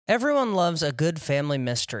Everyone loves a good family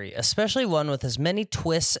mystery, especially one with as many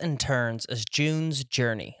twists and turns as June's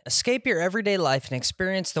Journey. Escape your everyday life and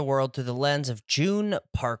experience the world through the lens of June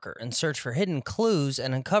Parker and search for hidden clues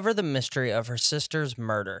and uncover the mystery of her sister's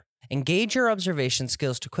murder. Engage your observation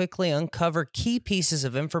skills to quickly uncover key pieces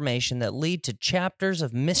of information that lead to chapters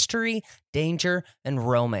of mystery, danger, and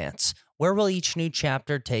romance. Where will each new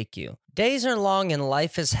chapter take you? Days are long and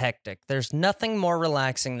life is hectic. There's nothing more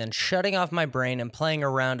relaxing than shutting off my brain and playing a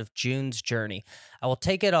round of June's Journey. I will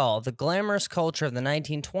take it all, the glamorous culture of the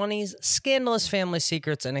 1920s, scandalous family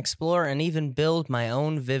secrets, and explore and even build my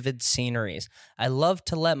own vivid sceneries. I love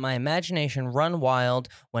to let my imagination run wild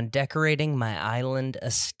when decorating my island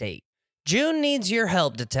estate. June needs your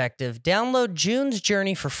help, detective. Download June's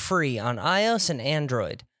Journey for free on iOS and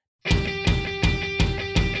Android.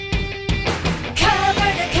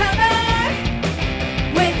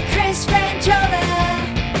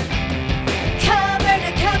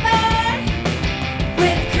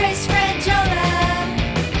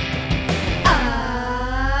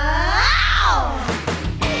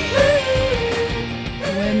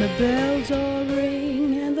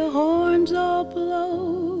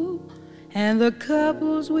 And the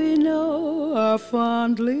couples we know are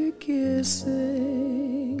fondly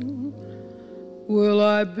kissing. Will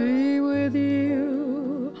I be with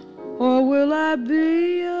you, or will I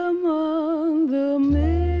be among the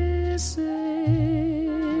missing?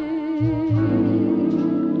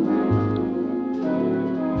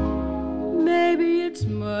 Maybe it's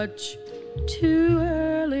much too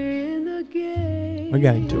early in the game. We're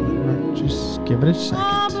getting to it. Right? Just give it a second.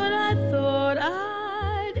 Oh, but I thought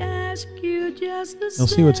I'd ask you just the same. You'll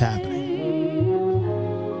see what's happening.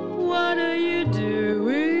 What are you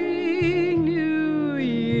doing, New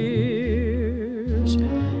Year's?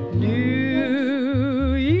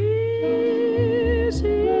 New Year's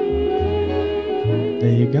Eve.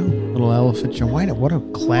 There you go. Little Ella Fitzgerald. What a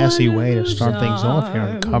classy way to start things off here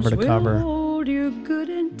on cover to cover.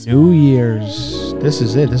 New Year's. This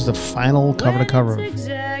is it. This is the final cover to cover of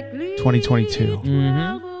 2022.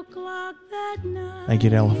 Mm-hmm. Thank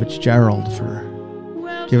you to Ella Fitzgerald for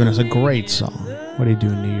giving us a great song. What are you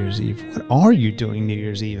doing New Year's Eve? What are you doing New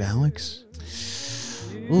Year's Eve, Alex?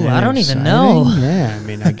 Ooh, I don't even know. Yeah, I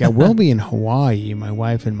mean, we'll be in Hawaii, my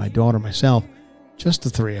wife and my daughter, myself, just the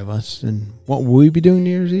three of us. And what will we be doing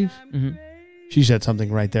New Year's Eve? Mm-hmm. She said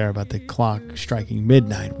something right there about the clock striking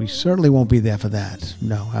midnight. We certainly won't be there for that.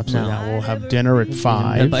 No, absolutely not. We'll have dinner at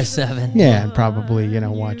 5. By 7. Yeah, and probably,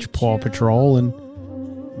 watch Paw Patrol and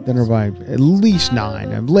dinner by at least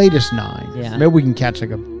 9, at latest 9. Yeah. Maybe we can catch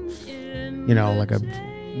like a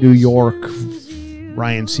New York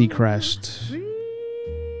Ryan Seacrest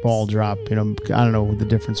ball drop. I don't know the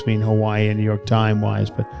difference between Hawaii and New York time-wise,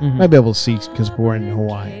 but might be able to see because we're in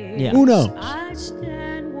Hawaii. Yeah. Who knows?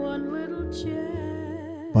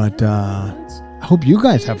 But I hope you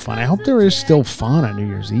guys have fun. I hope there is still fun on New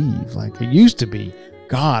Year's Eve like it used to be.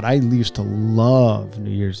 God, I used to love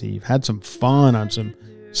New Year's Eve. Had some fun on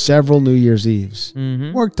several New Year's Eves.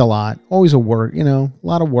 Mm-hmm. Worked a lot. Always a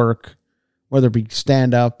lot of work, whether it be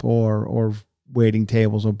stand-up or waiting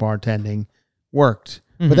tables or bartending. Worked.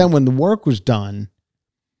 Mm-hmm. But then when the work was done,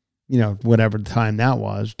 whatever the time that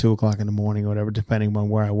was, 2 o'clock in the morning or whatever, depending on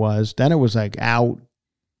where I was, then it was like out,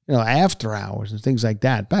 after hours and things like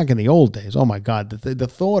that. Back in the old days, oh my God, the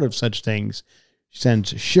thought of such things sends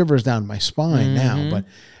shivers down my spine now. But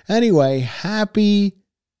anyway, happy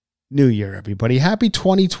New Year, everybody. Happy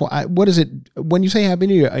 2020. What is it? When you say Happy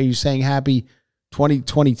New Year, are you saying happy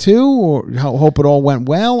 2022 or hope it all went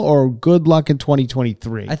well or good luck in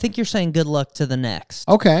 2023? I think you're saying good luck to the next.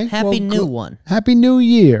 Okay. Happy new one. Happy New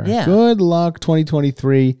Year. Yeah. Good luck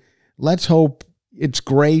 2023. Let's hope it's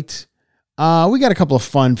great. We got a couple of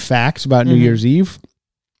fun facts about New Year's Eve.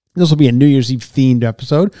 This will be a New Year's Eve themed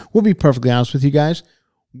episode. We'll be perfectly honest with you guys.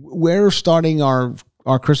 We're starting our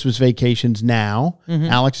Christmas vacations now.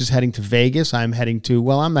 Alex is heading to Vegas. I'm heading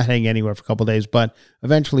to, I'm not heading anywhere for a couple of days, but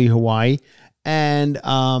eventually Hawaii. And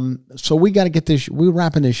so we got to get this, we're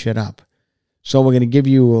wrapping this shit up. So we're going to give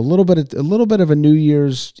you a little bit of a New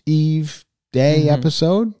Year's Eve day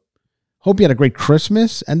episode. Hope you had a great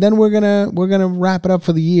Christmas. And then we're going to wrap it up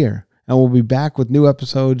for the year. And we'll be back with new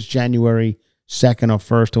episodes January 2nd or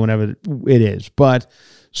 1st or whenever it is. But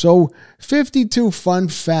so 52 fun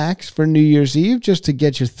facts for New Year's Eve just to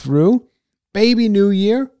get you through. Baby New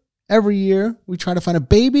Year. Every year we try to find a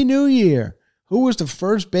baby New Year. Who was the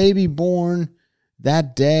first baby born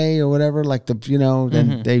that day or whatever? Like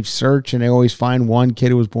then they search and they always find one kid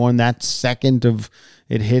who was born that second of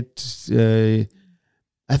it hit. I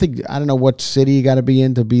don't know what city you got to be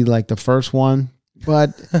in to be like the first one.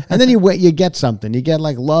 But and then you get something. You get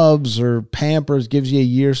like Loves or Pampers gives you a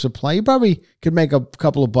year's supply. You probably could make a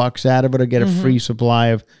couple of bucks out of it or get a free supply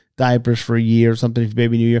of diapers for a year or something for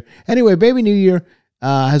Baby New Year. Anyway, Baby New Year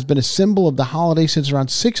has been a symbol of the holiday since around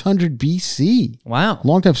 600 BC. Wow.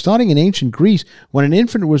 Long time, starting in ancient Greece when an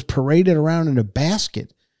infant was paraded around in a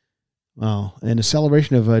basket. Oh, in a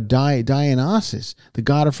celebration of Dionysus, the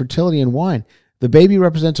god of fertility and wine. The baby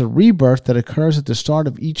represents a rebirth that occurs at the start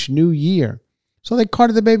of each new year. So they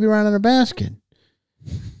carted the baby around in a basket.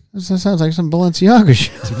 That sounds like some Balenciaga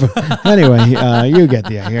shit. Anyway, you get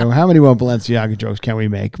the idea. How many more Balenciaga jokes can we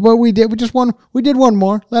make? Well, we did one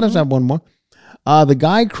more. Let us have one more. The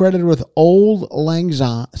guy credited with Old Lang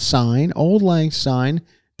Syne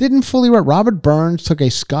didn't fully write. Robert Burns took a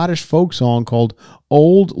Scottish folk song called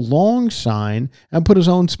Old Lang Syne and put his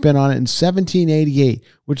own spin on it in 1788,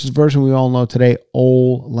 which is the version we all know today.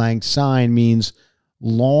 Old Lang Syne means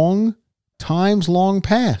times long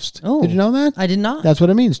past. Oh, did you know that? I did not. That's what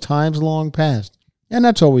it means, times long past. And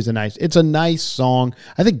that's always it's a nice song.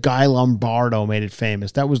 I think Guy Lombardo made it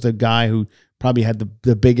famous. That was the guy who probably had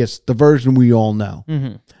the version we all know.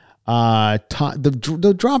 Mm-hmm.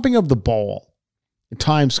 The dropping of the ball in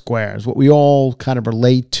Times Square is what we all kind of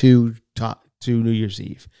relate to New Year's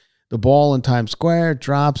Eve. The ball in Times Square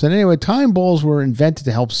drops. And anyway, time balls were invented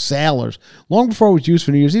to help sailors. Long before it was used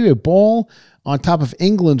for New Year's Eve, a ball on top of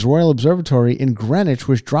England's Royal Observatory in Greenwich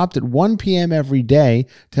was dropped at 1 p.m. every day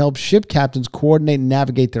to help ship captains coordinate and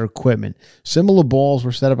navigate their equipment. Similar balls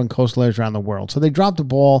were set up in coastal areas around the world. So they dropped the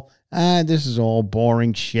ball. This is all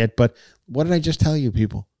boring shit. But what did I just tell you,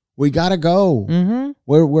 people? We got to go. Mm-hmm.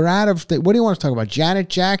 We're out of... what do you want to talk about? Janet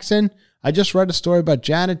Jackson? I just read a story about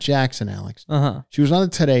Janet Jackson, Alex. Uh-huh. She was on the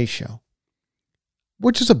Today Show,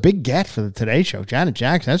 which is a big get for the Today Show. Janet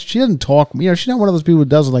Jackson, she doesn't talk, she's not one of those people who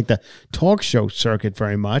does like the talk show circuit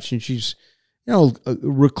very much. And she's,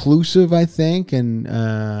 reclusive, I think. And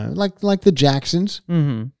like the Jacksons.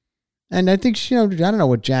 Mm-hmm. And I think I don't know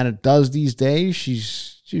what Janet does these days.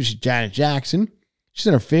 She's Janet Jackson. She's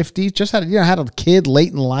in her 50s, just had a kid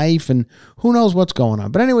late in life, and who knows what's going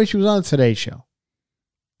on. But anyway, she was on the Today Show.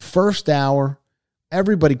 First hour,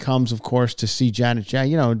 everybody comes, of course, to see Janet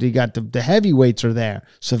Jackson. They got the heavyweights are there.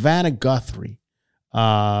 Savannah Guthrie,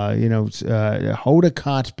 Hoda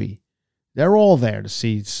Kotb. They're all there to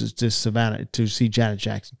see Janet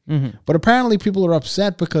Jackson. Mm-hmm. But apparently people are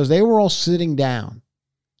upset because they were all sitting down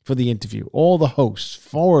for the interview. All the hosts,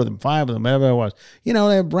 4 of them, 5 of them, whatever it was. They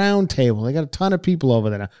have round table. They got a ton of people over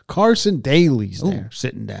there now. Carson Daly's there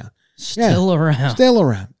sitting down. Still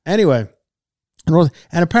around. Anyway, and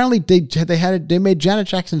apparently they made Janet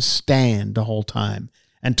Jackson stand the whole time.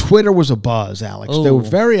 And Twitter was abuzz, Alex. Ooh. They were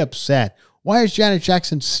very upset. Why is Janet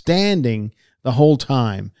Jackson standing the whole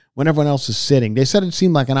time when everyone else is sitting? They said it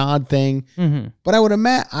seemed like an odd thing. Mm-hmm. But I would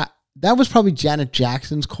imagine that was probably Janet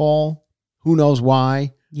Jackson's call. Who knows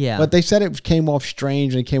why? Yeah. But they said it came off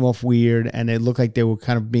strange and it came off weird, and it looked like they were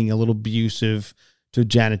kind of being a little abusive to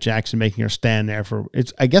Janet Jackson, making her stand there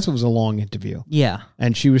I guess it was a long interview. Yeah.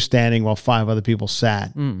 And she was standing while 5 other people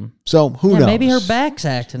sat. Mm. So who knows? Maybe her back's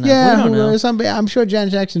acting up. Yeah, we don't know. I'm sure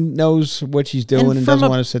Janet Jackson knows what she's doing and doesn't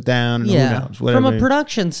want to sit down. And who knows? From a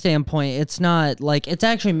production standpoint, it's not like it's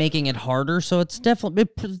actually making it harder. So it's definitely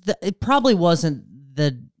it probably wasn't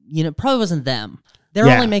probably wasn't them. They're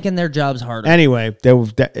only making their jobs harder. Anyway,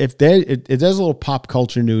 if there's a little pop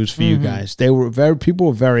culture news for you guys, people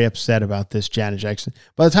were very upset about this Janet Jackson.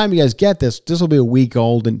 By the time you guys get this will be a week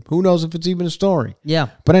old, and who knows if it's even a story. Yeah.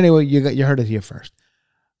 But anyway, you heard it here first.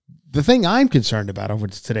 The thing I'm concerned about over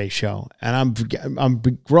the Today Show, and I'm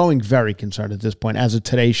growing very concerned at this point as a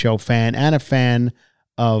Today Show fan and a fan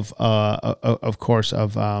of course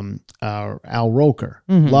of Al Roker.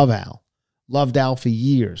 Love Al. Loved Al for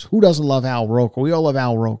years. Who doesn't love Al Roker? We all love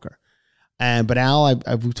Al Roker. But Al,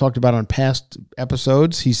 we've talked about on past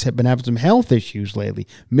episodes, he's been having some health issues lately.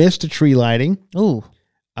 Missed a tree lighting. Ooh.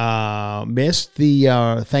 Missed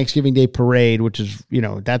the Thanksgiving Day parade, which is,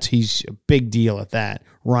 he's a big deal at that,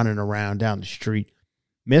 running around down the street.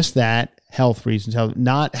 Missed that, health reasons.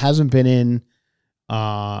 Hasn't been in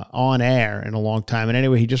on air in a long time. And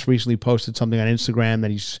anyway, he just recently posted something on Instagram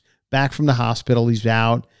that he's back from the hospital. He's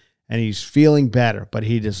out. And he's feeling better, but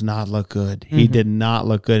he does not look good. He did not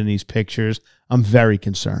look good in these pictures. I'm very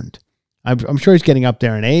concerned. I'm sure he's getting up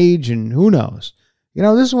there in age, and who knows?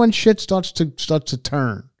 This is when shit starts to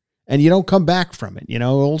turn, and you don't come back from it.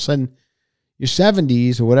 All of a sudden, your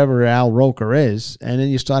 70s or whatever Al Roker is, and then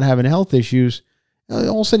you start having health issues.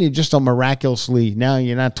 All of a sudden, you just don't miraculously, now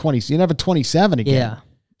you're not 20, so you're never 27 again. Yeah.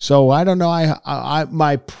 So I don't know. I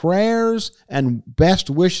my prayers and best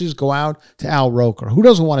wishes go out to Al Roker. Who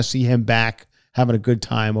doesn't want to see him back having a good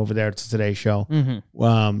time over there at the Today Show.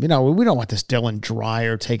 Mm-hmm. You know, we don't want this Dylan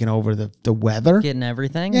Dreyer taking over the weather. Getting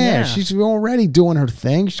everything. Yeah, she's already doing her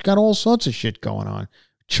thing. She's got all sorts of shit going on.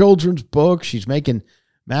 Children's book. She's making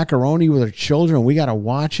macaroni with her children. We got to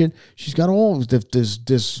watch it. She's got all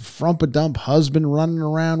this frump-a-dump husband running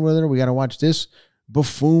around with her. We got to watch this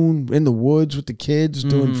buffoon in the woods with the kids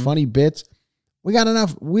doing funny bits. We got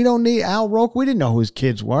enough. We don't need Al Roker. We didn't know who his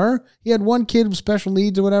kids were. He had one kid with special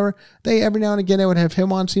needs or whatever. Every now and again they would have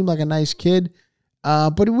him on. Seemed like a nice kid,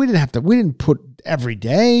 but we didn't have to. We didn't put every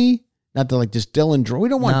day. Not that like this Dylan Dreyer. We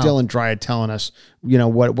don't want Dylan Dreyer telling us, you know,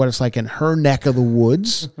 what it's like in her neck of the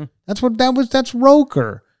woods. That's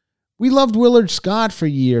Roker. We loved Willard Scott for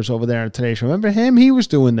years over there on Today Show. Remember him? He was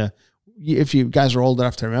doing if you guys are old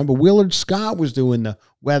enough to remember, Willard Scott was doing the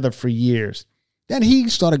weather for years. Then he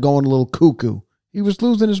started going a little cuckoo. He was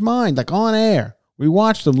losing his mind, like on air. We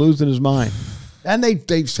watched him losing his mind. And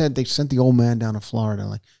they sent the old man down to Florida.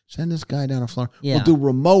 Like, send this guy down to Florida. Yeah. We'll do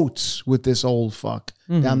remotes with this old fuck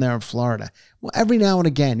down there in Florida. Well, every now and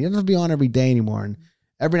again, he doesn't have to be on every day anymore. And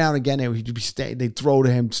every now and again, they'd throw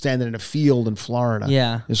to him standing in a field in Florida.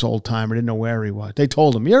 Yeah. This old timer didn't know where he was. They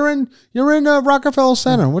told him, "You're in Rockefeller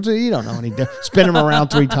Center." What's it? You don't know any difference. Spin him around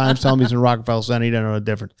 3 times, tell him he's in Rockefeller Center. He don't know the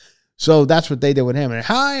difference. So that's what they did with him. And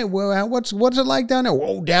hi, well, what's it like down there?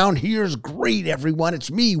 Oh, down here's great, everyone. It's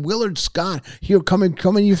me, Willard Scott, here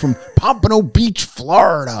coming you from Pompano Beach,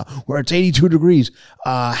 Florida, where it's 82 degrees.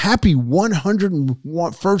 Happy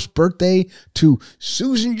 101st birthday to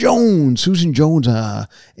Susan Jones. Susan Jones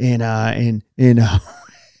in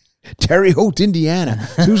Terre Haute, Indiana.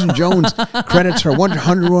 Susan Jones credits her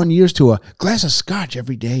 101 years to a glass of scotch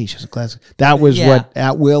every day. She has a glass. That was what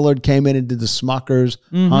at Willard came in and did the Smuckers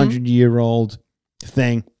 100-year-old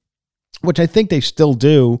thing, which I think they still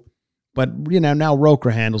do. But, you know, now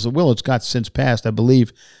Roker handles it. Willard Scott's since passed, I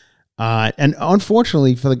believe. And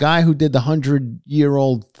unfortunately, for the guy who did the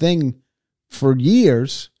 100-year-old thing for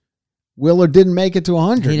years, Willard didn't make it to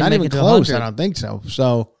 100. Not even close. I don't think so.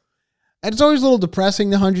 So... And it's always a little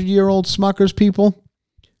depressing, the 100-year-old Smuckers people,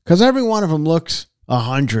 because every one of them looks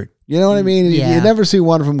 100. You know what I mean? Yeah. You never see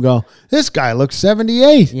one of them go, this guy looks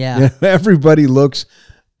 78. Yeah. You know, everybody looks,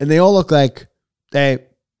 and they all look like, hey,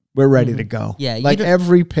 we're ready to go. Yeah. Like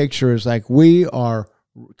every picture is like,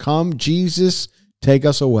 come, Jesus, take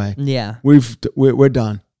us away. Yeah. We're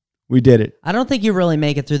done. We did it. I don't think you really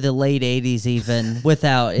make it through the late 80s even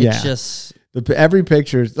without it's just... Every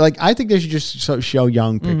picture, like, I think they should just show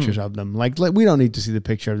young pictures of them. Like, we don't need to see the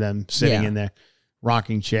picture of them sitting in their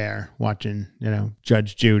rocking chair watching, you know,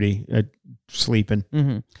 Judge Judy sleeping,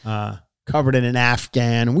 covered in an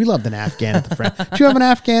Afghan. We loved an Afghan at the French. Did you have an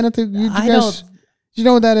Afghan at the? Do you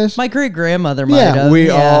know what that is? My great grandmother might have.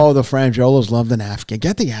 The Frangiolos loved an Afghan.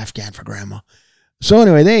 Get the Afghan for grandma. So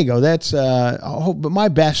anyway, there you go. That's but my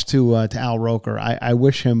best to Al Roker. I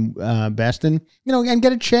wish him best, and you know, and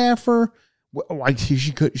get a chair for. Like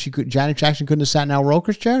she could. Janet Jackson couldn't have sat in Al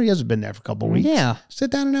Roker's chair. He hasn't been there for a couple of weeks. Yeah,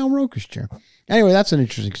 sit down in Al Roker's chair. Anyway, that's an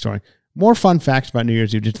interesting story. More fun facts about New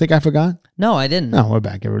Year's Eve. Did you think I forgot? No, I didn't. No, we're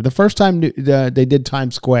back. The first time they did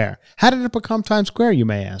Times Square. How did it become Times Square? You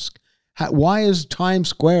may ask. Why is Times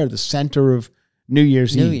Square the center of New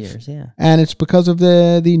Year's Eve? New Year's, yeah. And it's because of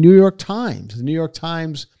the New York Times. The New York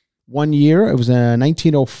Times. One year, it was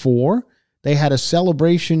 1904. They had a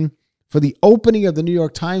celebration for the opening of the New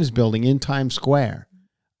York Times building in Times Square.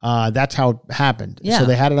 That's how it happened. Yeah. So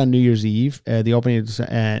they had it on New Year's Eve, the opening,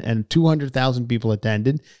 and 200,000 people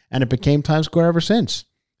attended, and it became Times Square ever since.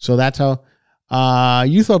 So that's how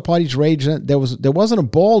you thought parties raged. There wasn't a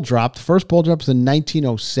ball drop. The first ball drop was in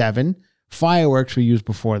 1907. Fireworks were used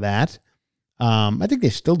before that. I think they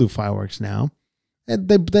still do fireworks now. And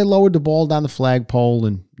they lowered the ball down the flagpole,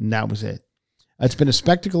 and that was it. It's been a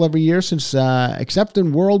spectacle every year since, except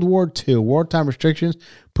in World War II. Wartime restrictions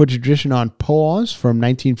put tradition on pause from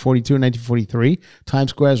 1942 and 1943. Times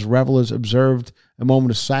Square's revelers observed a moment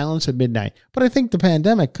of silence at midnight. But I think the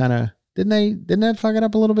pandemic kind of, didn't that fuck it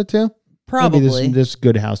up a little bit too? Probably. Maybe this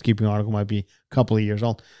Good Housekeeping article might be a couple of years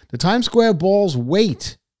old. The Times Square ball's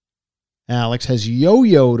weight, Alex, has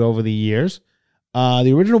yo-yoed over the years.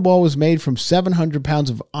 The original ball was made from 700 pounds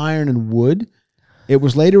of iron and wood. It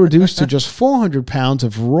was later reduced to just 400 pounds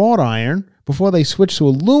of wrought iron before they switched to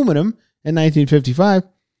aluminum in 1955.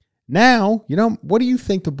 Now, what do you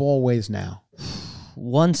think the ball weighs now?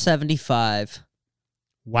 175.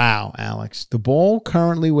 Wow, Alex. The bowl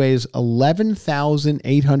currently weighs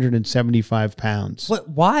 11,875 pounds. What?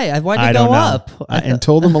 Why? Why'd I it don't go know. up?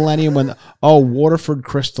 Until the millennium when Waterford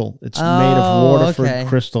crystal. It's made of Waterford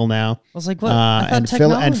crystal now. I was like, what? I thought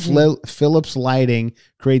technology. Philips lighting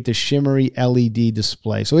create the shimmery LED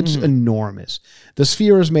display. So it's enormous. The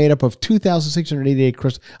sphere is made up of 2,688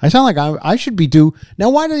 crystals. I sound like I should be due.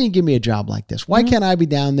 Now, why don't you give me a job like this? Why can't I be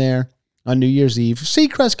down there on New Year's Eve?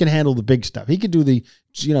 Seacrest can handle the big stuff. He could do the,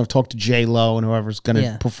 talk to J-Lo and whoever's going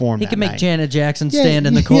to perform He that can make night. Janet Jackson stand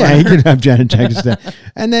in the corner. Yeah, he could have Janet Jackson stand.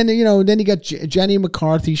 And then, then you got Jenny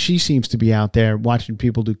McCarthy. She seems to be out there watching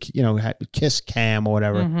people do, kiss cam or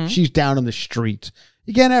whatever. She's down in the streets.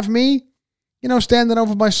 You can't have me, standing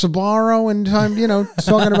over by Sbarro and I'm,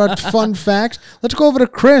 talking about fun facts. Let's go over to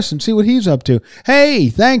Chris and see what he's up to. Hey,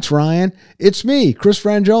 thanks, Ryan. It's me, Chris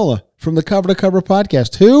Frangiola from the Cover to Cover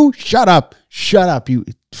podcast. Who? Shut up, you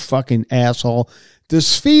fucking asshole. The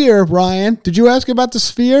sphere, Ryan. Did you ask about the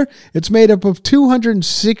sphere? It's made up of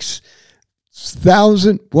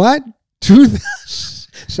 206,000. What? 2,000.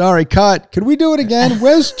 Sorry, cut. Can we do it again?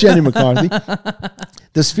 Where's Jenny McCarthy?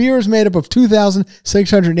 The sphere is made up of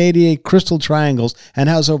 2,688 crystal triangles and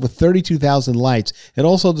has over 32,000 lights. It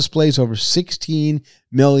also displays over 16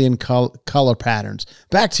 million color patterns.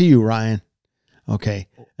 Back to you, Ryan. Okay.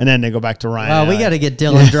 And then they go back to Ryan. Wow, we got to get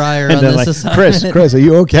Dylan Dreyer on this assignment. Chris, are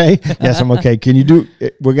you okay? Yes, I'm okay. Can you do?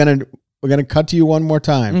 We're gonna cut to you one more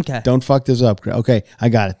time. Okay. Don't fuck this up. Okay, I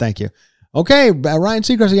got it. Thank you. Okay, Ryan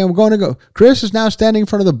Seacrest again. We're going to go. Chris is now standing in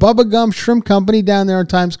front of the Bubba Gum Shrimp Company down there in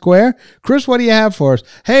Times Square. Chris, what do you have for us?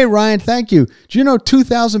 Hey, Ryan, thank you. Do you know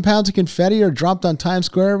 2,000 pounds of confetti are dropped on Times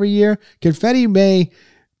Square every year? Confetti may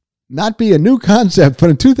not be a new concept, but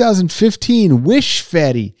in 2015,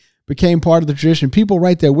 Wish-fetti became part of the tradition. People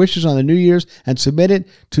write their wishes on the New Year's and submit it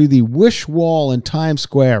to the Wish Wall in Times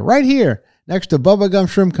Square, right here, next to Bubba Gum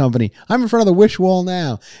Shrimp Company. I'm in front of the Wish Wall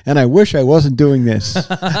now, and I wish I wasn't doing this.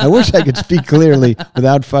 I wish I could speak clearly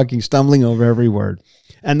without fucking stumbling over every word.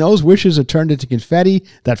 And those wishes are turned into confetti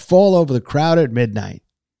that fall over the crowd at midnight.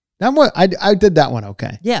 I did that one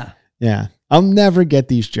okay. Yeah. Yeah. I'll never get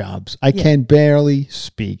these jobs. I can barely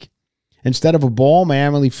speak. Instead of a ball,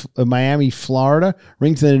 Miami, Florida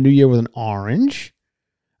rings in the new year with an orange.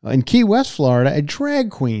 In Key West, Florida, a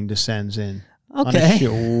drag queen descends in. Okay.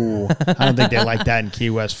 Ooh, I don't think they like that in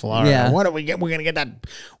Key West, Florida. Yeah. What do we get? We're going to get that.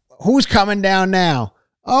 Who's coming down now?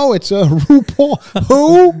 Oh, it's a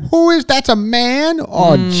RuPaul. Who is? That's a man?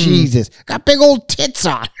 Oh, Jesus. Got big old tits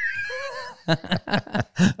on.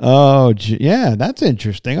 Oh, yeah, that's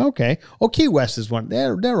interesting. Okay. Oh, Key West is one.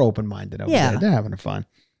 They're open-minded over there. They're having fun.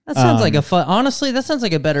 That sounds like a fun. Honestly, that sounds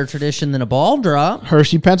like a better tradition than a ball drop.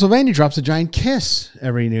 Hershey, Pennsylvania drops a giant kiss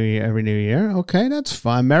every New Year. Okay, that's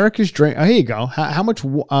fine. America's drink. Oh, here you go. How much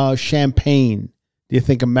champagne do you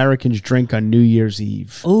think Americans drink on New Year's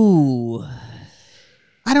Eve? Ooh,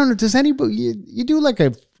 I don't know. Does anybody you do like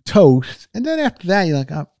a toast, and then after that you're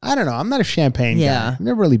like, oh, I don't know. I'm not a champagne guy. I've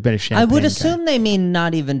never really been a champagne guy. I would assume they mean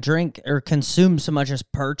not even drink or consume so much as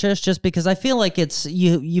purchase, just because I feel like it's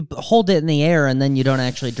you hold it in the air and then you don't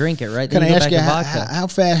actually drink it, right? Can then I ask you how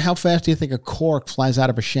fast do you think a cork flies out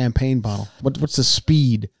of a champagne bottle? What's the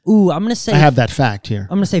speed? Ooh, I'm gonna say I have that fact here.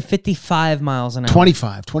 I'm gonna say 55 miles an hour.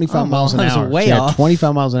 25 miles an hour. Way off.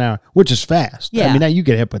 25 miles an hour, which is fast. Yeah. I mean, now you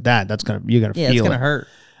get hit with that. You're gonna feel it. It's gonna hurt.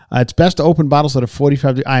 It's best to open bottles that are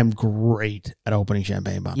 45. I am great at opening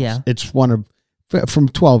champagne bottles. Yeah. It's from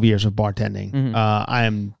 12 years of bartending. I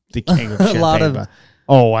am the king of champagne.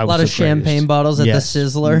 a lot of champagne bottles at the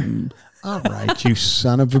Sizzler. All right, you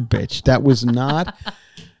son of a bitch. That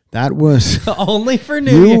was only for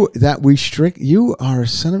New Year. You are a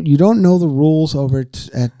son of. You don't know the rules over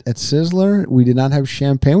at Sizzler. We did not have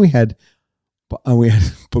champagne. We had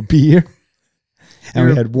beer. And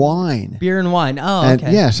we had wine. Beer and wine. Oh, and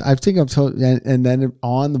okay. Yes, I think I've told. And then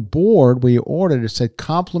on the board where you ordered, it said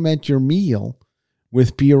compliment your meal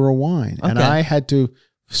with beer or wine. Okay. And I had to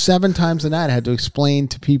 7 times a night. I had to explain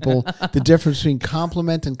to people the difference between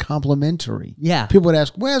compliment and complimentary. Yeah. People would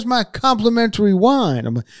ask, "Where's my complimentary wine?"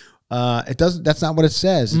 I'm like, it doesn't. That's not what it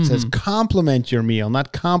says. It says compliment your meal,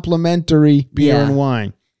 not complimentary beer and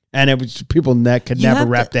wine. And it was people could never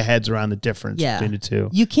wrap their heads around the difference between the two.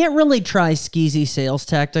 You can't really try skeezy sales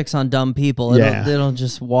tactics on dumb people. It'll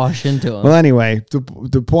just wash into them. Well, anyway,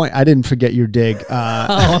 the point, I didn't forget your dig.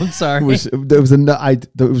 I'm sorry.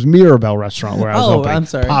 It was Mirabelle restaurant where I was opening. I'm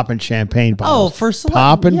sorry. Popping champagne bottles. Oh, for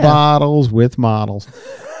popping bottles with models.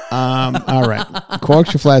 All right.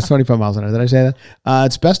 Corks your flask 25 miles an hour. Did I say that?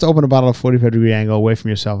 It's best to open a bottle at a 45-degree angle away from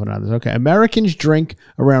yourself and others. Okay. Americans drink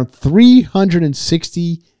around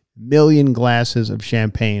 360 million glasses of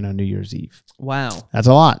champagne on New Year's Eve. Wow. That's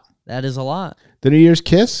a lot. That is a lot. The New Year's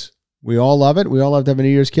kiss, we all love it. We all love to have a New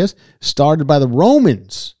Year's kiss. Started by the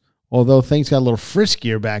Romans, although things got a little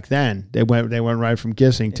friskier back then. They went right from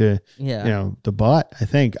kissing to the butt. I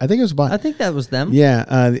think it was butt. I think that was them. Yeah,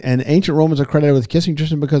 and ancient Romans are credited with kissing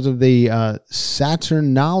just because of the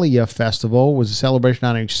Saturnalia festival, was a celebration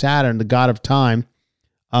honoring Saturn, the god of time,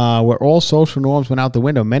 where all social norms went out the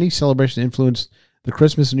window. Many celebrations influenced the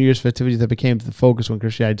Christmas and New Year's festivities that became the focus when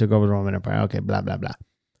Christianity took over the Roman Empire. Okay, blah, blah, blah.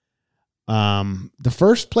 The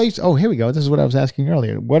first place, here we go. This is what I was asking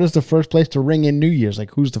earlier. What is the first place to ring in New Year's?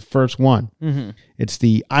 Like, who's the first one? Mm-hmm. It's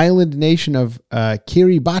the island nation of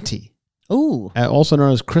Kiribati. Ooh. Also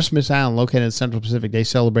known as Christmas Island, located in the Central Pacific. They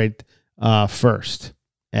celebrate first.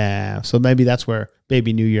 So maybe that's where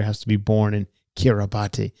baby New Year has to be born, in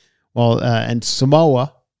Kiribati. Well, and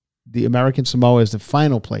Samoa, the American Samoa, is the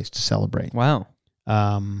final place to celebrate. Wow.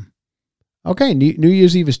 Okay, New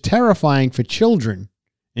Year's Eve is terrifying for children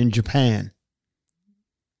in Japan.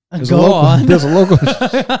 There's a local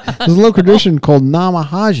tradition called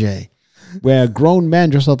Namahage, where grown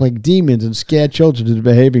men dress up like demons and scare children into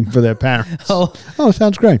behaving for their parents.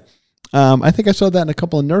 Sounds great. I think I saw that in a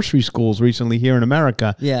couple of nursery schools recently here in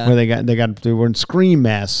America. Yeah, where they were in scream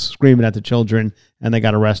masks, screaming at the children, and they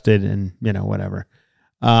got arrested and whatever.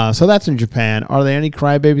 So that's in Japan. Are there any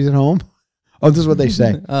crybabies at home? Oh, this is what they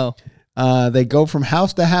say. They go from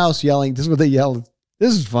house to house yelling. This is what they yell.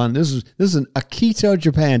 This is fun. This is an Akita,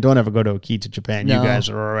 Japan. Don't ever go to Akita, Japan. No. You guys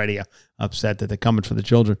are already upset that they're coming for the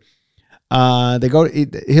children. They go.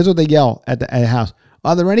 Here's what they yell at the house.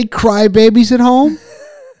 Are there any crybabies at home?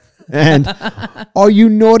 And are you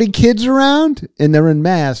naughty kids around? And they're in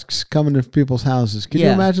masks coming to people's houses. Can you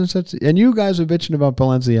imagine such? And you guys are bitching about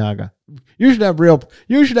Balenciaga. You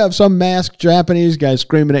should have some masked Japanese guy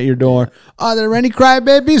screaming at your door. Are there any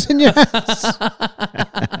crybabies in your house?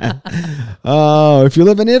 If you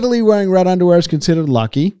live in Italy, wearing red underwear is considered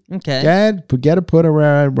lucky. Okay. Put a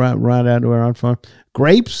red underwear on for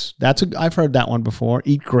grapes. I've heard that one before.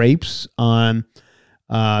 Eat grapes on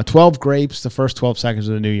 12 grapes the first 12 seconds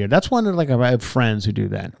of the new year. That's one that I have friends who do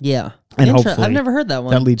that. Yeah. And hopefully I've never heard that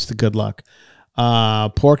one. That leads to good luck.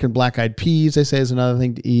 Pork and black-eyed peas, they say, is another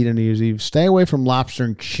thing to eat on New Year's Eve. Stay away from lobster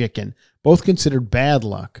and chicken, both considered bad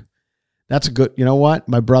luck. That's a good, you know what?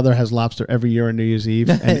 My brother has lobster every year on New Year's Eve,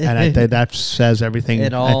 and I think that says everything.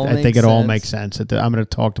 I think it all makes sense. I'm going to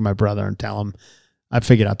talk to my brother and tell him I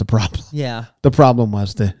figured out the problem. Yeah. The problem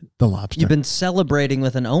was the lobster. You've been celebrating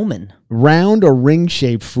with an omen. Round or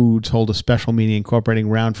ring-shaped foods hold a special meaning. Incorporating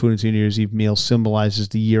round food into New Year's Eve meal symbolizes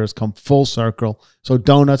the year has come full circle. So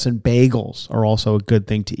donuts and bagels are also a good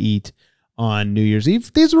thing to eat on New Year's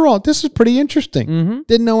Eve. This is pretty interesting. Mm-hmm.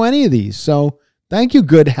 Didn't know any of these. So thank you,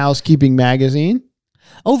 Good Housekeeping Magazine.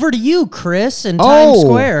 Over to you, Chris, in Times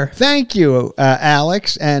Square. Thank you,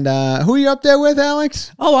 Alex. And who are you up there with,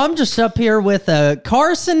 Alex? Oh, I'm just up here with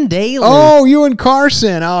Carson Daly. Oh, you and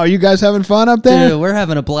Carson. Oh, you guys having fun up there? Dude, we're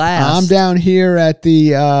having a blast. I'm down here at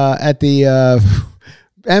the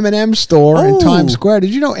M&M store in Times Square.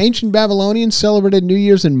 Did you know ancient Babylonians celebrated New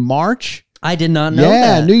Year's in March? I did not know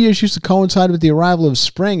that. Yeah, New Year's used to coincide with the arrival of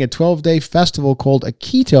spring. A 12-day festival called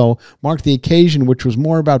Akito marked the occasion, which was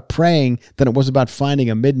more about praying than it was about finding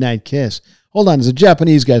a midnight kiss. Hold on, there's a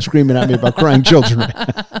Japanese guy screaming at me about crying children.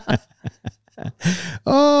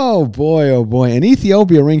 Oh, boy. And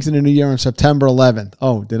Ethiopia rings in a new year on September 11th.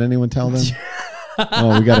 Oh, did anyone tell them?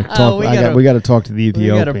 Oh, we got to talk. We got to talk to the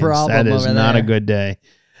Ethiopians. We got a problem. That is not a good day.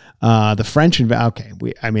 The French how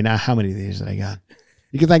many of these did I got?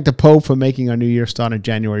 You can thank the Pope for making our New Year start on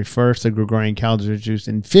January 1st. The Gregorian calendar was introduced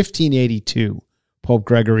in 1582. Pope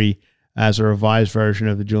Gregory, as a revised version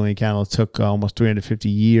of the Julian calendar, took almost 350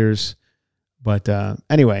 years. But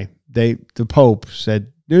anyway, the Pope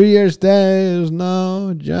said, New Year's Day is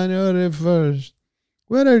now January 1st.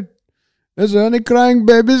 Is there any crying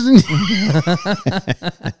babies?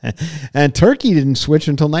 And Turkey didn't switch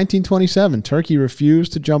until 1927. Turkey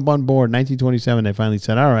refused to jump on board. In 1927, they finally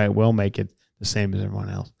said, all right, we'll make it the same as everyone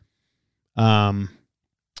else. We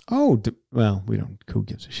don't. Who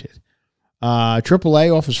gives a shit?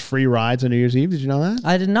 AAA offers free rides on New Year's Eve. Did you know that?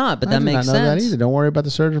 I did not, but that makes sense. I did not know that either. Don't worry about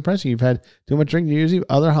the surge in pricing. You've had too much drink New Year's Eve.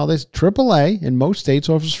 Other holidays, AAA in most states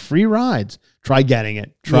offers free rides. Try getting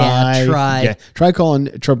it. Try calling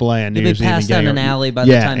AAA on New Year's Eve. You'll be passed down an alley by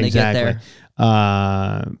the time they get there.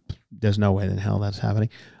 There's no way in hell that's happening.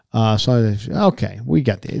 We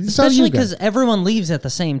got the. Especially because everyone leaves at the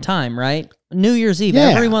same time, right? New Year's Eve,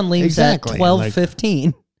 everyone leaves at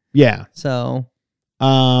 12:15. Yeah. So.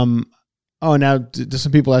 Now, do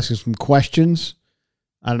some people ask us some questions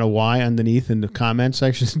I don't know why. Underneath in the comment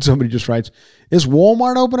section, somebody just writes, "Is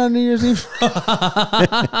Walmart open on New Year's Eve?"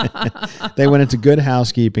 They went into Good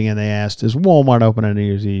Housekeeping and they asked, "Is Walmart open on New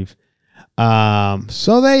Year's Eve?"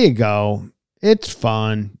 So there you go. It's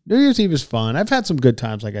fun. New Year's Eve is fun. I've had some good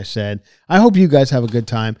times, like I said. I hope you guys have a good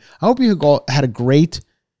time. I hope you all had a great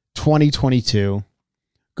 2022.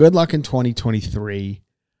 Good luck in 2023.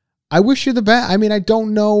 I wish you the best. I mean, I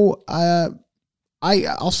don't know.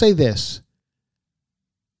 I'll say this.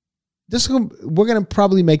 We're going to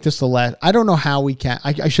probably make this the last. I don't know how we can.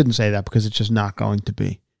 I shouldn't say that because it's just not going to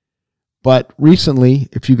be. But recently,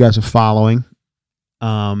 if you guys are following,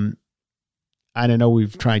 I don't know,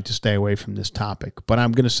 we've tried to stay away from this topic, but I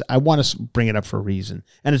want to bring it up for a reason,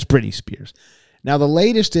 and it's Britney Spears. Now, the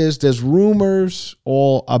latest is there's rumors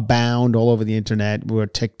all abound all over the internet, or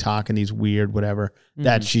TikTok and these weird whatever,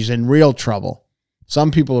 that she's in real trouble. Some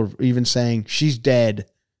people are even saying she's dead,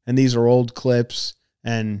 and these are old clips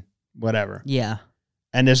and whatever. Yeah.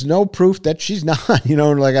 And there's no proof that she's not, like,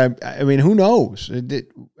 I mean, who knows?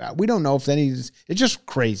 We don't know if it's just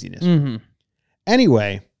craziness. Mm-hmm.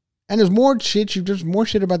 Anyway. And there's more shit. There's more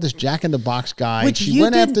shit about this Jack in the Box guy. She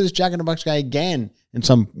went after this Jack in the Box guy again in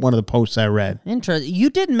one of the posts I read. Interesting. You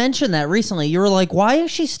did mention that recently. You were like, "Why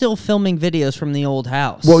is she still filming videos from the old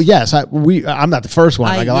house?" Well, yes, I'm not the first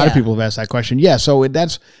one. Like a lot of people have asked that question. Yeah. So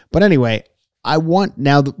but anyway,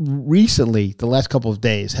 recently the last couple of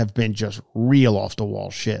days have been just real off the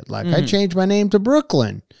wall shit. Like I changed my name to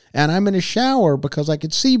Brooklyn, and I'm in a shower because I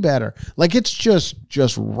could see better. Like it's just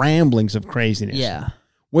ramblings of craziness. Yeah.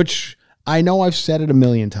 Which I know I've said it a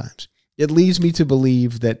million times. It leads me to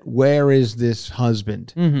believe that where is this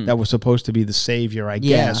husband that was supposed to be the savior, I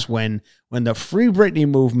guess, when the Free Britney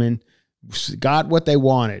movement got what they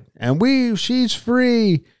wanted. And she's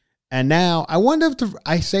free. And now I wonder if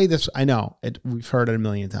I say this, I know, we've heard it a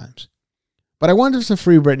million times. But I wonder if the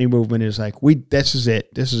Free Britney movement is like, this is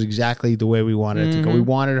it. This is exactly the way we wanted it to go. We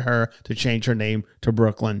wanted her to change her name to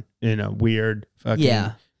Brooklyn in a weird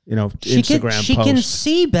fucking... Instagram post. She can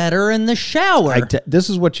see better in the shower. This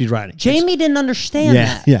is what she's writing. Jamie didn't understand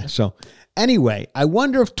that. Yeah. So anyway, I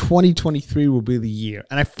wonder if 2023 will be the year,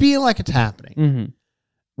 and I feel like it's happening.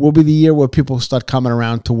 Will be the year where people start coming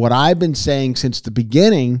around to what I've been saying since the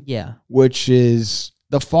beginning. Yeah. Which is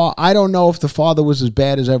I don't know if the father was as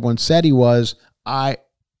bad as everyone said he was. I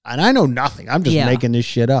know nothing. I'm just making this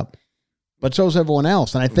shit up. But so is everyone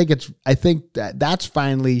else. And I think that's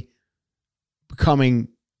finally coming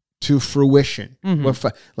to fruition.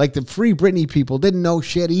 Like the Free Britney people didn't know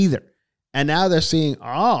shit either. And now they're seeing,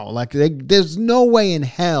 there's no way in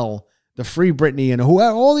hell the Free Britney and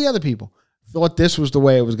all the other people thought this was the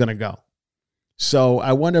way it was going to go. So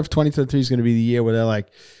I wonder if 2023 is going to be the year where they're like,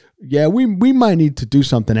 yeah, we might need to do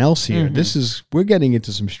something else here. We're getting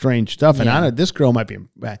into some strange stuff. And I know this girl might be,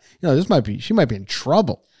 she might be in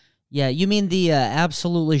trouble. Yeah, you mean the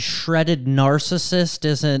absolutely shredded narcissist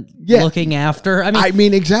isn't looking after? I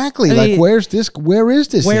mean, exactly. Where is this? Where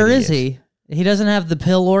is he? He doesn't have the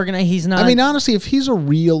pill organized. He's not. I mean, honestly, if he's a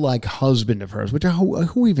real husband of hers, which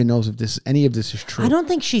who even knows if any of this is true? I don't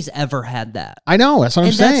think she's ever had that. I know, that's what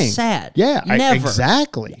I'm saying. That's sad. Yeah, never,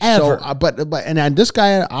 exactly. Ever. So, but this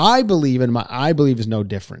guy, I believe is no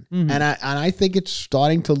different, and I think it's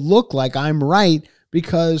starting to look like I'm right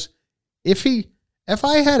because if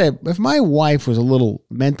my wife was a little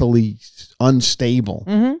mentally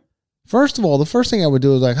unstable, first of all, the first thing I would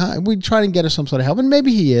do is we'd try to get her some sort of help, and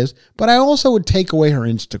maybe he is, but I also would take away her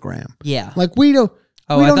Instagram. Yeah. We don't.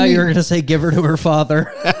 Oh, I thought you were going to say give her to her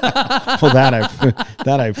father. Well, that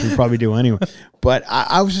I would probably do anyway. But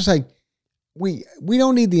I was just like, we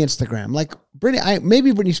don't need the Instagram. Like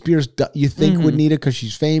maybe Britney Spears, you think would need it because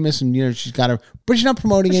she's famous and she's got but she's not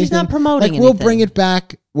promoting anything. She's not promoting anything. We'll bring it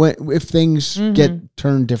back if things get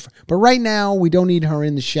turned different. But right now, we don't need her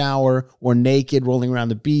in the shower or naked rolling around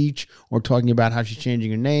the beach or talking about how she's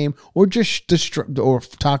changing her name or just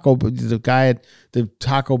the guy at the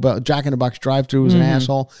Taco Bell Jack in the Box drive-thru was an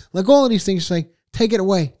asshole. Like all of these things, like take it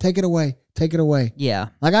away. Yeah.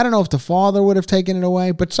 Like, I don't know if the father would have taken it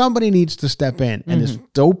away, but somebody needs to step in. And this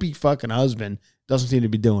dopey fucking husband doesn't seem to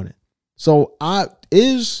be doing it. So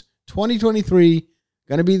is 2023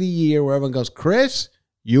 going to be the year where everyone goes, Chris,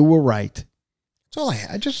 you were right? That's all I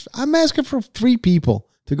had. I'm asking for 3 people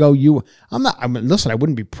to go, listen, I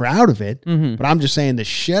wouldn't be proud of it, but I'm just saying the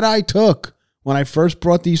shit I took when I first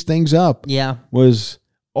brought these things up was,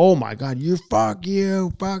 oh my God, fuck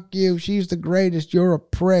you. She's the greatest. You're a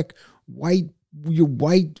prick. You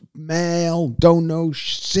white male, don't know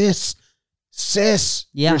cis.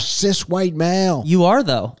 Yeah. You're cis white male. You are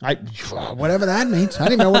though. Whatever that means. I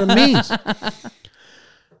don't even know what it means.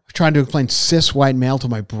 trying to explain cis white male to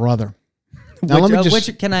my brother. Now,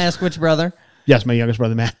 Can I ask which brother? Yes, my youngest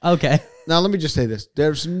brother, Matt. Okay. Now, let me just say this.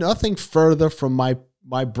 There's nothing further from my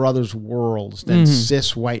brother's worlds than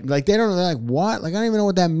cis white. Like, they're like, what? Like, I don't even know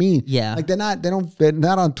what that means. Yeah. Like, they're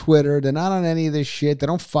not on Twitter. They're not on any of this shit. They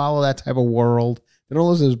don't follow that type of world. They don't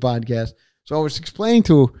listen to this podcast. So I was explaining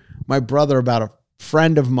to my brother about a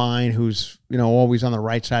friend of mine who's, always on the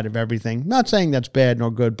right side of everything. Not saying that's bad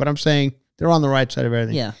nor good, but I'm saying they're on the right side of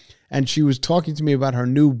everything. Yeah. And she was talking to me about her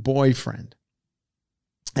new boyfriend.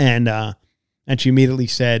 And she immediately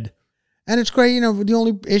said, and it's great, the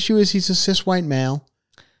only issue is he's a cis white male.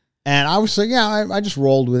 And I was like, yeah, I just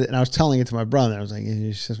rolled with it. And I was telling it to my brother. I was like,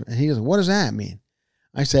 and he goes, what does that mean?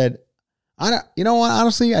 I said, you know what?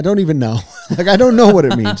 Honestly, I don't even know. Like, I don't know what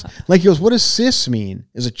it means. Like, he goes, what does cis mean?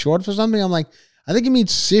 Is it short for something? I'm like, I think it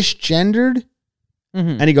means cisgendered.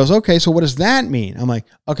 And he goes, okay, so what does that mean? I'm like,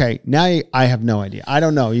 okay, now I have no idea. I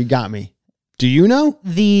don't know. You got me. Do you know?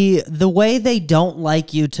 The way they don't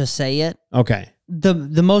like you to say it. Okay.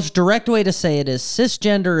 The most direct way to say it is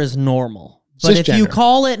cisgender is normal. But if you Cisgender.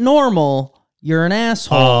 call it normal, you're an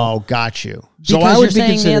asshole. Oh, got you. So Because I would you're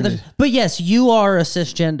be saying considered. but yes, you are a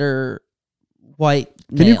cisgender white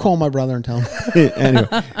Can male. you call my brother and tell him? Anyway,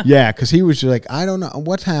 yeah, because he was just like, I don't know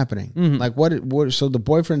what's happening. Like, what? So the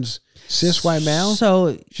boyfriend's cis white male.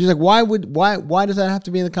 So She's like, why does that have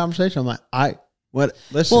to be in the conversation? I'm like,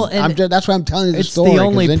 listen, Well, and that's why I'm telling you the it's story. the 'cause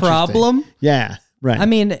only it's interesting. problem. Yeah, right. I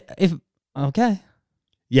mean, okay.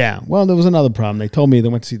 Yeah, well, there was another problem. They told me they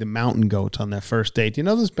went to see the Mountain Goats on their first date. You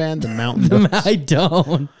know this band, the Mountain Goats? I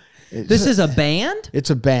don't. This is a band?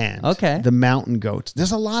 It's a band. Okay. The Mountain Goats.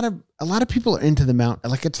 There's a lot of people are into the mountain.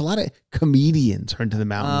 Like, it's a lot of comedians are into the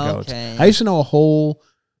Mountain Goats. Okay. I used to know a whole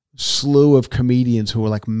slew of comedians who were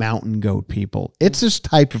like mountain goat people. It's this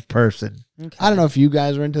type of person. Okay. I don't know if you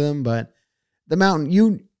guys are into them, but the mountain,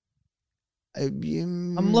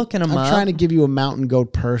 I'm looking them I'm up. trying to give you a mountain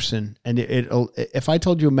goat person, and if I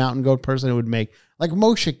told you a mountain goat person, it would make, like,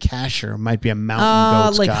 Moshe Kasher might be a mountain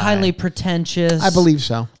goats like guy. highly pretentious. I believe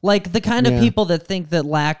so. Like the kind of people that think that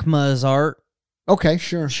LACMA is art. Okay,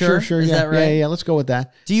 sure. Is Yeah, that right? Yeah. Let's go with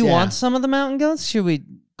that. Do you Yeah. want some of the mountain goats? Should we?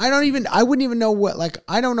 I wouldn't even know what, like,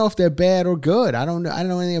 I don't know if they're bad or good. I don't know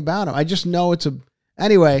anything about them. I just know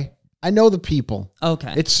anyway, I know the people.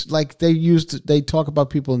 Okay. It's like they talk about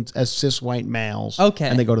people as cis white males. Okay.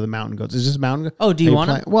 And they go to the mountain goats. Is this mountain goat? Oh, do you want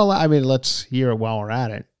it? Well, I mean, let's hear it while we're at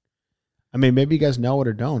it. I mean, maybe you guys know it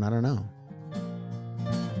or don't. I don't know.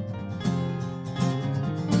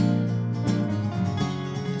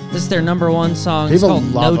 This is their number one song. People It's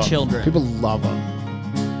called love No them. Children. People love them.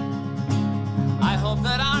 I hope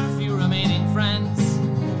that our few remaining friends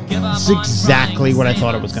give up It's on exactly trying what I to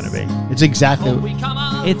thought save it was going to us. be. It's exactly. Hope we come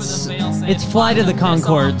up It's- with a fail-safe it's Fly to the plan to piss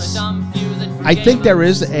off Conchords. the dumb few that I forgave think there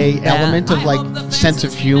us. is a element of, like, sense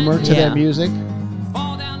of humor to their Yeah. music.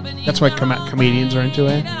 Fall down beneath That's why the comedians are into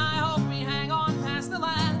it. and I hope we hang on past the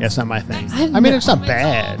last. Yeah, it's not my thing. I've I mean, no- it's not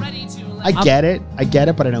bad. Already too late. I get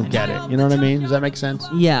it, but I don't get it. You know what I mean? Does that make sense?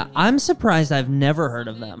 Yeah, I'm surprised I've never heard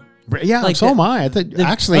of them. Yeah, Like so the- am I. I thought the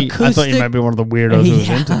I thought you acoustic- might be one of the weirdos who was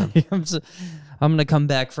into them. I'm gonna come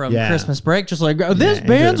back from Yeah. Christmas break just like, oh, this Yeah,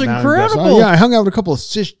 band's into the Mountain Goats. incredible. Oh, yeah, I hung out with a couple of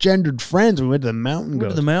cisgendered friends. We went to the Mountain Go to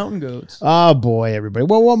Goats. the Mountain Goats. Oh boy, everybody.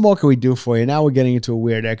 Well, what more can we do for you? Now we're getting into a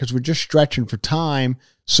weird air because we're just stretching for time.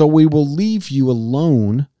 So we will leave you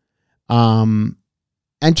alone, and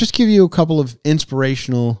just give you a couple of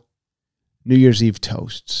inspirational New Year's Eve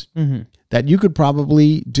toasts that you could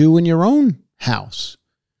probably do in your own house.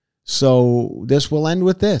 So this will end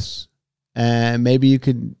with this, and maybe you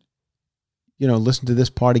could, listen to this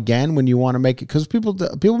part again when you want to make it, because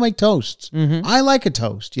people make toasts. I like a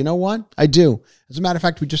toast. You know what? I do. As a matter of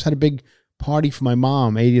fact, we just had a big party for my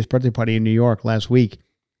mom, 80th birthday party in New York last week.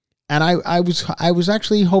 And I was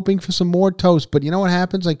actually hoping for some more toast, but you know what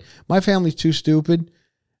happens? Like, my family's too stupid,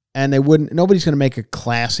 and nobody's going to make a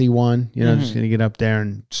classy one, just going to get up there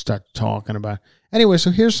and start talking about. Anyway,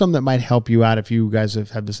 so here's some that might help you out if you guys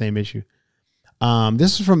have the same issue.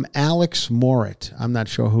 This is from Alex Morit. I'm not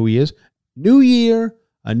sure who he is. New year,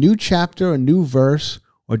 a new chapter, a new verse,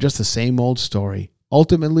 or just the same old story.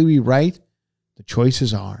 Ultimately, we write, the choice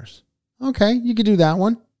is ours. Okay, you could do that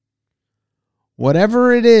one.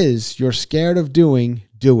 Whatever it is you're scared of doing,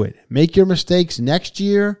 do it. Make your mistakes next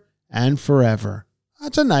year and forever.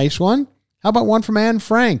 That's a nice one. How about one from Anne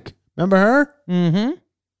Frank? Remember her? Mm-hmm.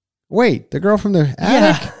 Wait, the girl from the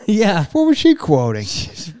attic? Yeah. What was she quoting?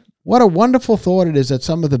 What a wonderful thought it is that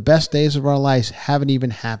some of the best days of our lives haven't even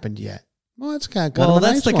happened yet. Well, that's kind of Well, a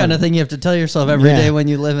that's nice the one. kind of thing you have to tell yourself every Yeah. day when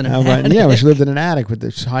you live in an How about- attic. yeah, she lived in an attic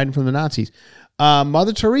hiding from the Nazis.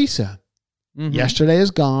 Mother Teresa. Yesterday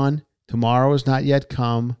is gone. Tomorrow is not yet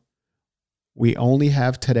come. We only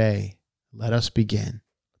have today. Let us begin.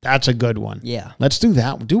 That's a good one. Yeah. Let's do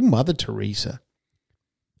that. Do Mother Teresa.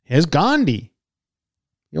 Here's Gandhi.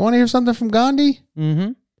 You want to hear something from Gandhi?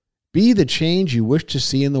 Mm-hmm. Be the change you wish to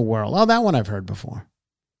see in the world. Oh, that one I've heard before.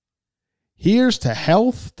 Here's to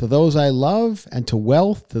health to those I love and to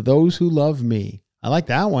wealth to those who love me. I like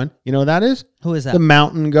that one. You know what that is? Who is that? The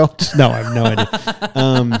mountain goats. No, I have no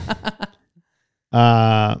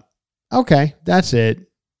idea. Okay, that's it.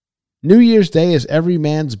 New Year's Day is every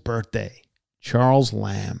man's birthday. Charles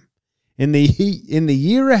Lamb. In the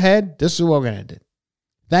year ahead, this is what we're going to do.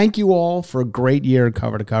 Thank you all for a great year of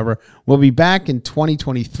Cover to Cover. We'll be back in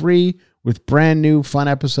 2023 with brand new fun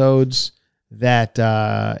episodes that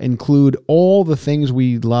include all the things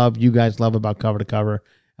we love, you guys love about Cover to Cover,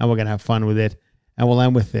 and we're going to have fun with it. And we'll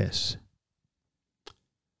end with this.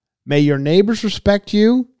 May your neighbors respect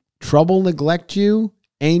you, trouble neglect you,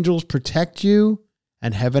 angels protect you,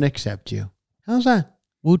 and heaven accept you. How's that?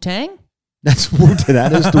 Wu-Tang? That's Wu-Tang.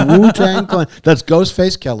 That is the Wu-Tang Clan. That's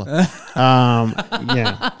Ghostface Killer.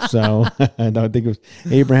 Yeah. So I don't think it was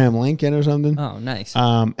Abraham Lincoln or something. Oh, nice.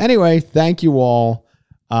 Anyway, thank you all.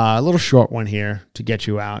 A little short one here to get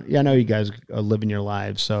you out. Yeah, I know you guys are living your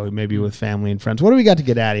lives, so maybe with family and friends. What do we got to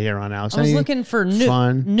get out of here on, Alex? I was looking for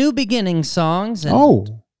new beginning songs. And oh,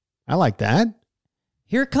 I like that.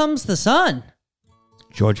 Here Comes the Sun.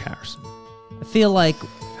 George Harrison. I feel like...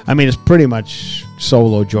 I mean, it's pretty much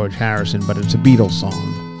solo George Harrison, but it's a Beatles song.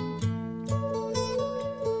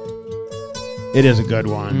 It is a good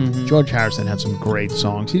one. Mm-hmm. George Harrison had some great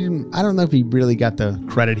songs. I don't know if he really got the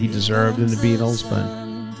credit he deserved in the Beatles,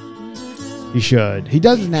 but he should. He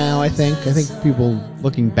does now, I think. I think people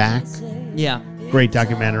looking back. Yeah. Great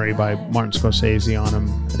documentary by Martin Scorsese on him.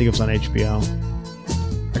 I think it was on HBO.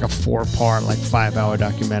 Like a 4-part, 5-hour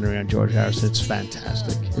documentary on George Harrison. It's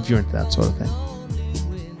fantastic if you're into that sort of thing.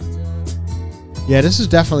 Yeah, this is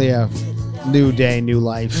definitely a new day, new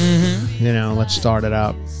life. Mm-hmm. You know, let's start it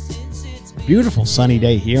up. Beautiful sunny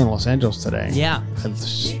day here in Los Angeles today. Yeah.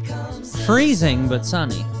 Freezing, but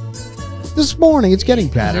sunny. This morning, it's getting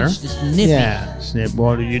better. It's just nippy. Yeah.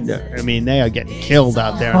 Well, I mean, they are getting killed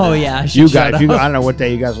out there. Oh, yeah. You guys, I don't know what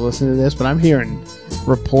day you guys are listening to this, but I'm hearing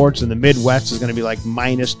reports in the Midwest is going to be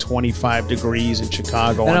minus 25 degrees in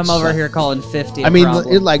Chicago. And I'm over here calling 50. I mean,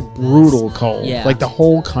 it's brutal cold. Yeah. The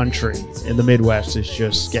whole country in the Midwest is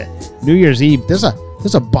just New Year's Eve. There's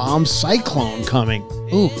a bomb cyclone coming.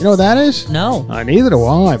 Ooh. You know what that is? No. Neither do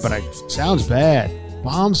I, but it sounds bad.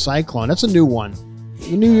 Bomb cyclone. That's a new one.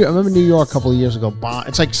 I remember New York a couple of years ago.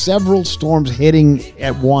 It's like several storms hitting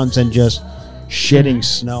at once and just shitting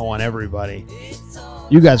snow on everybody.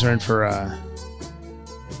 You guys are in for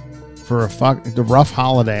the rough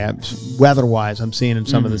holiday. Weather-wise, I'm seeing in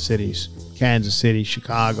some of the cities. Kansas City,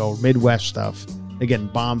 Chicago, Midwest stuff. They're getting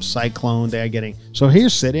bomb cyclone. They're getting... So here,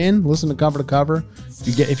 sit in, listen to Cover to Cover.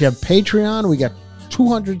 If you have Patreon, we got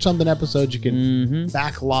 200-something episodes you can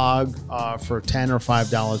backlog for $10 or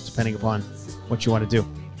 $5, depending upon what you want to do.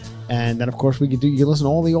 And then, of course, you can listen to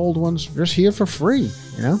all the old ones just here for free,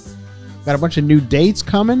 you know? Got a bunch of new dates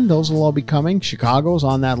coming. Those will all be coming. Chicago's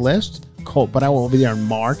on that list. Cold, but I will be there in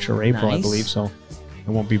March or April, nice. I believe, so it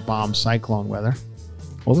won't be bomb cyclone weather.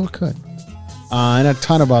 Although it could. And a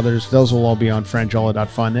ton of others. Those will all be on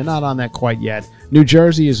Frangiola.fun. They're not on that quite yet. New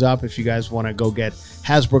Jersey is up if you guys want to go get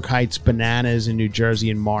Hasbrook Heights Bananas in New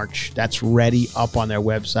Jersey in March. That's ready up on their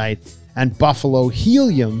website. And Buffalo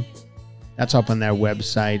Helium, that's up on their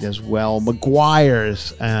website as well.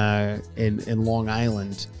 McGuire's in Long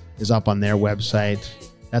Island is up on their website.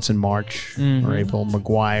 That's in March or April.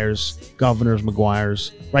 McGuire's, Governor's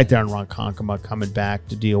McGuire's, right there in Ronkonkoma, coming back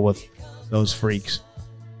to deal with those freaks.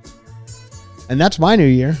 And that's my new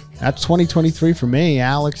year. That's 2023 for me.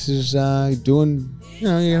 Alex is doing, you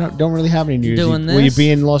don't really have any New Year's Eve. Will you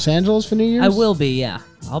be in Los Angeles for New Year's? I will be, yeah.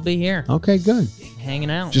 I'll be here. Okay, good. Hanging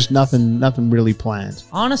out. Just nothing really planned.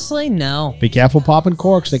 Honestly, no. Be careful popping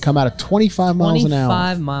corks. They come out at 25 miles an hour.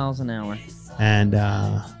 25 miles an hour. And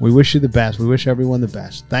we wish you the best. We wish everyone the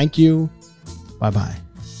best. Thank you. Bye-bye.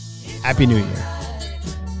 Happy New Year.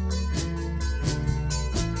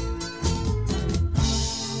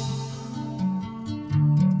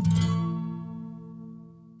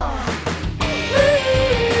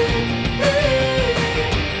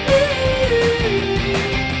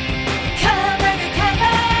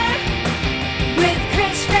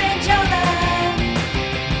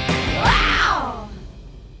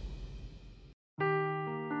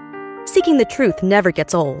 Seeking the truth never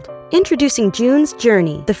gets old. Introducing June's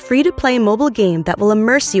Journey, the free-to-play mobile game that will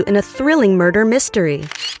immerse you in a thrilling murder mystery.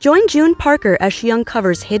 Join June Parker as she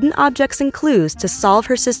uncovers hidden objects and clues to solve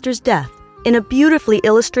her sister's death in a beautifully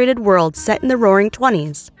illustrated world set in the Roaring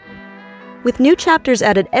 '20s. With new chapters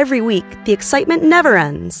added every week, the excitement never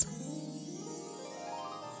ends.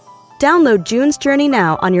 Download June's Journey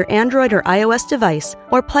now on your Android or iOS device,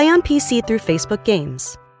 or play on PC through Facebook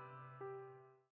Games.